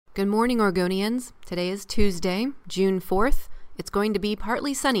Good morning, Oregonians. Today is Tuesday, June 4th. It's going to be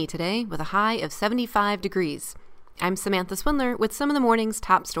partly sunny today with a high of 75 degrees. I'm Samantha Swindler with some of the morning's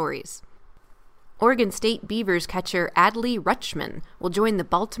top stories. Oregon State Beavers catcher Adley Rutschman will join the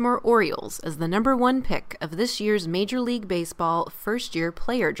Baltimore Orioles as the number one pick of this year's Major League Baseball first-year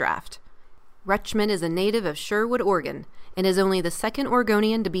player draft. Rutschman is a native of Sherwood, Oregon, and is only the second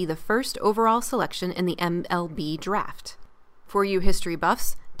Oregonian to be the first overall selection in the MLB draft. For you history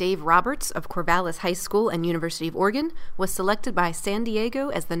buffs, Dave Roberts of Corvallis High School and University of Oregon was selected by San Diego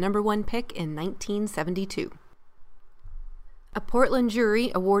as the number one pick in 1972. A Portland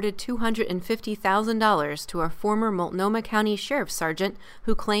jury awarded $250,000 to a former Multnomah County Sheriff's Sergeant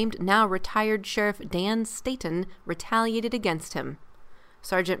who claimed now retired Sheriff Dan Staton retaliated against him.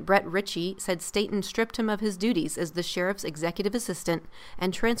 Sergeant Brett Ritchie said Staton stripped him of his duties as the sheriff's executive assistant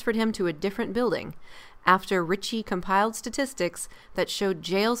and transferred him to a different building after Ritchie compiled statistics that showed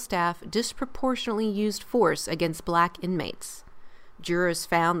jail staff disproportionately used force against black inmates. Jurors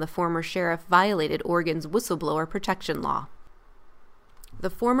found the former sheriff violated Oregon's whistleblower protection law. The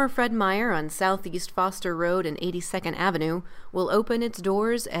former Fred Meyer on Southeast Foster Road and 82nd Avenue will open its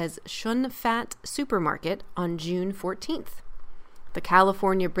doors as Shun Fat Supermarket on June 14th. The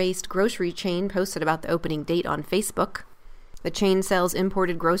California-based grocery chain posted about the opening date on Facebook. The chain sells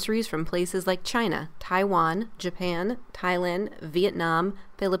imported groceries from places like China, Taiwan, Japan, Thailand, Vietnam,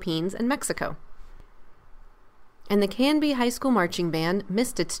 Philippines, and Mexico. And the Canby High School Marching Band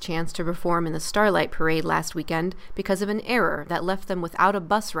missed its chance to perform in the Starlight Parade last weekend because of an error that left them without a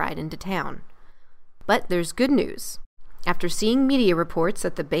bus ride into town. But there's good news. After seeing media reports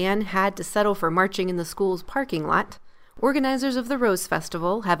that the band had to settle for marching in the school's parking lot, organizers of the Rose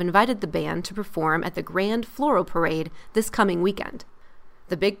Festival have invited the band to perform at the Grand Floral Parade this coming weekend.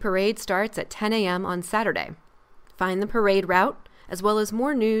 The big parade starts at 10 a.m. on Saturday. Find the parade route, as well as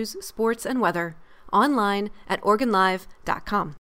more news, sports, and weather, online at OregonLive.com.